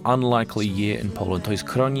Poznań, My Unlikely Year in Poland. To jest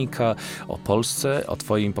kronika o Polsce, o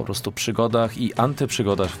twoim po prostu przygodach i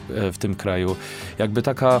antyprzygodach w tym kraju. Jakby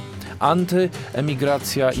taka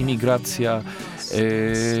antyemigracja, imigracja,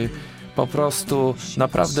 po prostu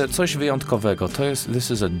naprawdę coś wyjątkowego.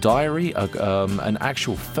 This is a diary, an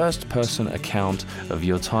actual first-person account of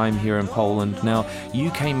your time here in Poland. Now,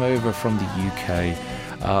 you came over from the UK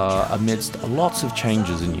amidst lots of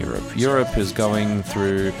changes in Europe. Europe is going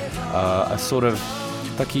through a sort of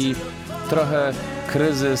taki trochę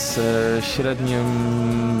kryzys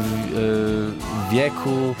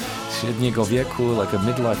średniego wieku, like a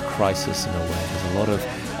midlife crisis in a way. There's a lot of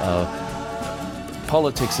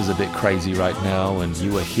politics is a bit crazy right now, and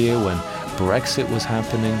you were here when Brexit was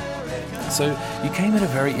happening. So you came at a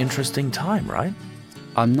very interesting time, right?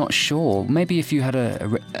 I'm not sure. Maybe if you had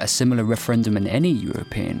a similar referendum in any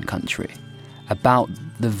European country about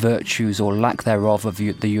the virtues or lack thereof of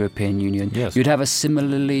the European Union, yes, you'd have a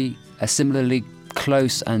similarly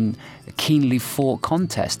close and keenly fought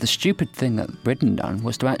contest. The stupid thing that Britain done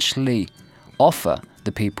was to actually offer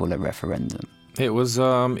the people a referendum. It was,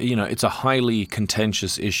 it's a highly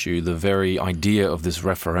contentious issue, the very idea of this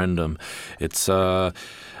referendum. It's,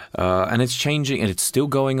 and it's changing, and it's still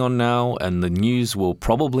going on now, and the news will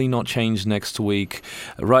probably not change next week.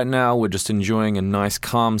 Right now, we're just enjoying a nice,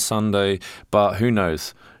 calm Sunday, but who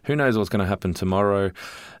knows? Who knows what's going to happen tomorrow?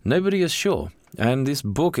 Nobody is sure. And this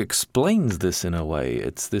book explains this in a way.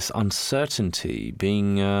 It's this uncertainty,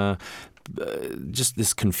 being just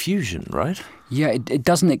this confusion, right? Yeah, it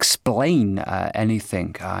doesn't explain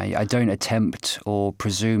anything. I don't attempt or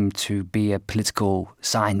presume to be a political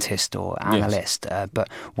scientist or analyst, but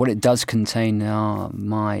what it does contain are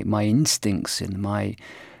my instincts and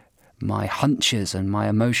my hunches and my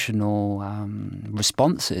emotional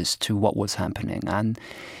responses to what was happening. And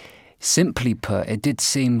simply put, it did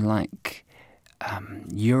seem like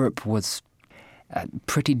Europe was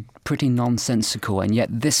pretty nonsensical, and yet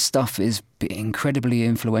this stuff is incredibly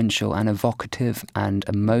influential and evocative and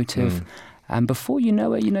emotive. And before you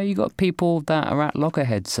know it, you got people that are at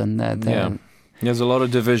loggerheads, and they're There's a lot of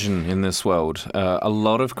division in this world, a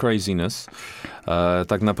lot of craziness.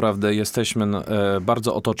 Tak naprawdę jesteśmy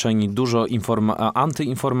bardzo otoczeni dużo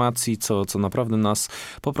antyinformacji, co naprawdę nas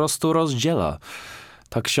po prostu rozdziela.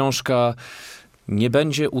 Ta książka nie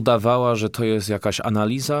będzie udawała, że to jest jakaś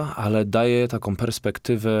analiza, ale daje taką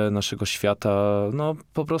perspektywę naszego świata, no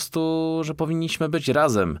po prostu, że powinniśmy być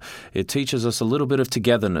razem. It teaches us a little bit of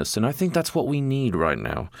togetherness, and I think that's what we need right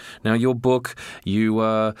now. Now, your book, you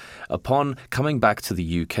upon coming back to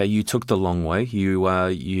the UK, you took the long way.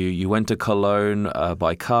 You went to Cologne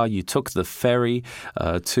by car. You took the ferry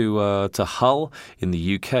to Hull in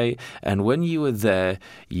the UK, and when you were there,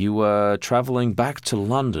 you were traveling back to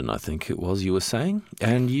London, I think it was. You were saying,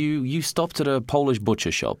 and you stopped at a Polish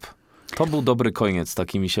butcher shop. To był dobry koniec,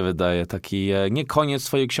 taki mi się wydaje. Taki nie koniec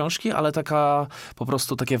twojej książki, ale taka po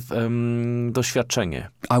prostu takie doświadczenie.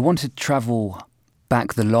 I wanted to travel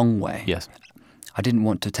back the long way. Yes. I didn't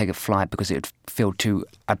want to take a flight because it would feel too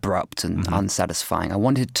abrupt and unsatisfying. I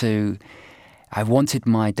wanted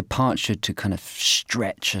my departure to kind of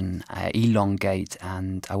stretch and elongate,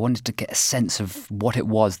 and I wanted to get a sense of what it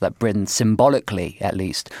was that Britain, symbolically at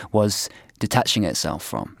least, was detaching itself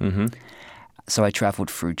from. So I travelled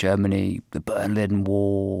through Germany, the Berlin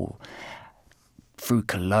Wall, through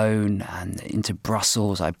Cologne and into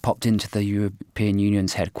Brussels. I popped into the European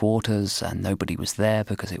Union's headquarters and nobody was there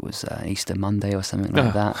because it was Easter Monday or something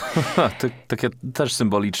like that. Takie też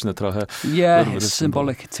symboliczne trochę. Yeah, it's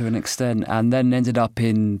symbolic to an extent. And then ended up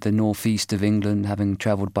in the northeast of England, having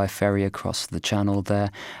travelled by ferry across the channel there.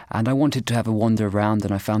 And I wanted to have a wander around,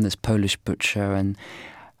 and I found this Polish butcher, and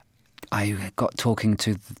I got talking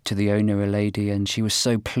to the owner, a lady, and she was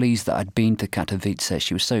so pleased that I'd been to Katowice.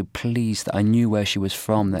 She was so pleased that I knew where she was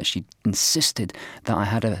from, that she insisted that I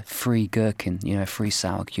had a free gherkin, a free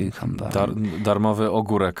sour cucumber. Darmowy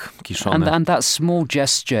ogórek kiszony. And that small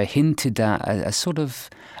gesture hinted at a sort of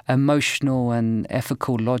emotional and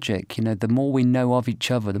ethical logic. The more we know of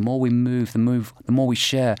each other, the more we move, the more we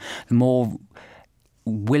share, the more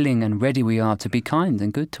willing and ready we are to be kind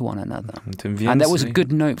and good to one another. And that was a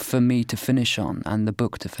good note for me to finish on, and the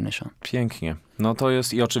book to finish on. Pięknie. No to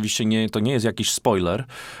jest, i oczywiście to nie jest jakiś spoiler,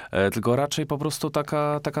 tylko raczej po prostu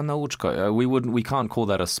taka nauczka. We can't call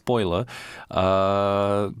that a spoiler,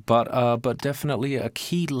 but definitely a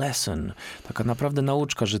key lesson. Taka naprawdę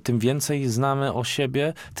nauczka, że tym więcej znamy o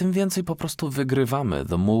siebie, tym więcej po prostu wygrywamy.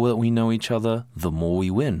 The more that we know each other, the more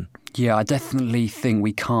we win. Yeah, I definitely think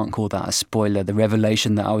we can't call that a spoiler, the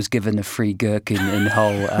revelation that I was given a free gherkin in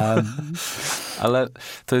Hull. Ale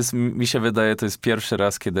to jest, mi się wydaje, to jest pierwszy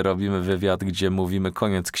raz, kiedy robimy wywiad, gdzie mówimy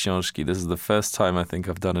koniec książki. This is the first time I think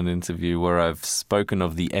I've done an interview where I've spoken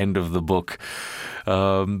of the end of the book.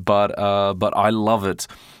 But I love it.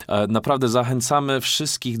 Naprawdę zachęcamy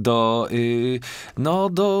wszystkich do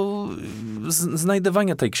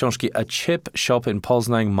znajdywania tej książki. A Chip Shop in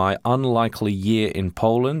Poznan, My Unlikely Year in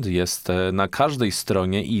Poland jest na każdej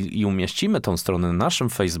stronie i umieścimy tą stronę na naszym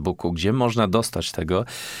Facebooku, gdzie można dostać tego.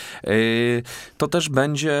 To też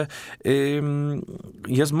będzie,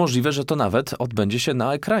 jest możliwe, że to nawet odbędzie się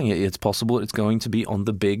na ekranie. It's possible it's going to be on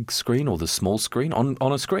the big screen or the small screen,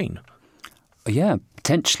 on a screen. Yeah,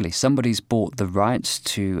 potentially. Somebody's bought the rights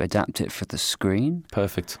to adapt it for the screen.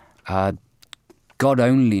 Perfect. God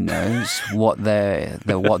only knows what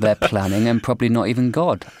they're planning, and probably not even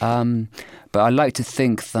God. But I like to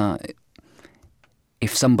think that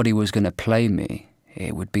if somebody was going to play me,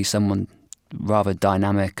 it would be someone rather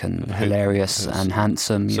dynamic and hilarious and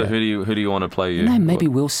handsome. So who do you want to play you? No, maybe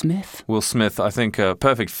Will Smith. Will Smith, I think,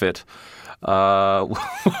 perfect fit.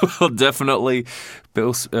 Definitely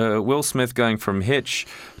Will Smith going from Hitch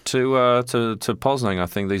to Poznan. I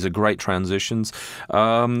think these are great transitions.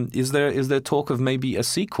 Is there talk of maybe a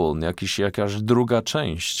sequel, jakaś druga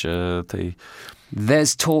część tej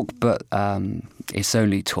There's talk, but it's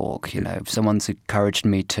only talk. You know, someone's encouraged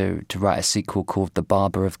me to write a sequel called The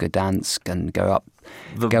Barber of Gdansk and go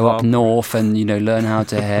up north and learn how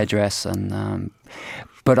to hairdress and.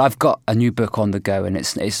 But I've got a new book on the go, and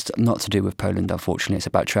it's not to do with Poland, unfortunately. It's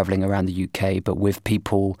about travelling around the UK, but with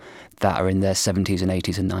people that are in their 70s and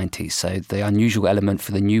 80s and 90s. So the unusual element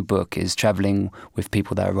for the new book is travelling with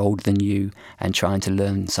people that are older than you and trying to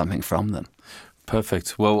learn something from them.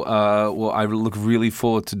 Perfect. Well, I look really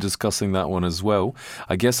forward to discussing that one as well.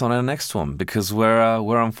 I guess on our next one, because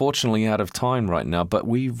we're unfortunately out of time right now, but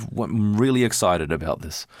I'm really excited about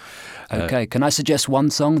this. Okay, can I suggest one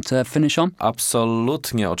song to finish on?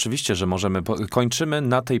 Absolutnie, oczywiście, że możemy. Kończymy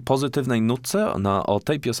na tej pozytywnej nutce, o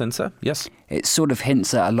tej piosence. Yes? It sort of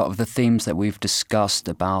hints at a lot of the themes that we've discussed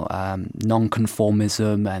about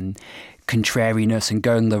non-conformism and contrariness and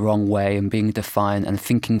going the wrong way and being defiant and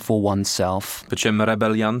thinking for oneself. Byciem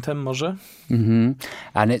rebeliantem może? Mm-hmm.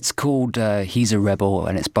 And it's called He's a Rebel,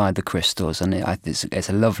 and it's by the Crystals, and it's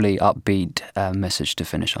a lovely upbeat message to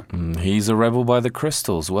finish on. He's a Rebel by the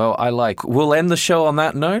Crystals. Well, we'll end the show on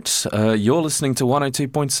that note. You're listening to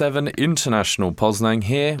 102.7 International Poznan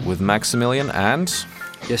here with Maximilian and...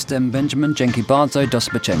 Jestem Benjamin. Dzięki bardzo. Do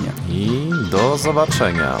zobaczenia. I do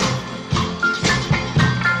zobaczenia.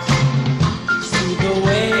 The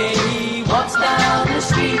way he walks down the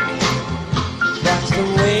street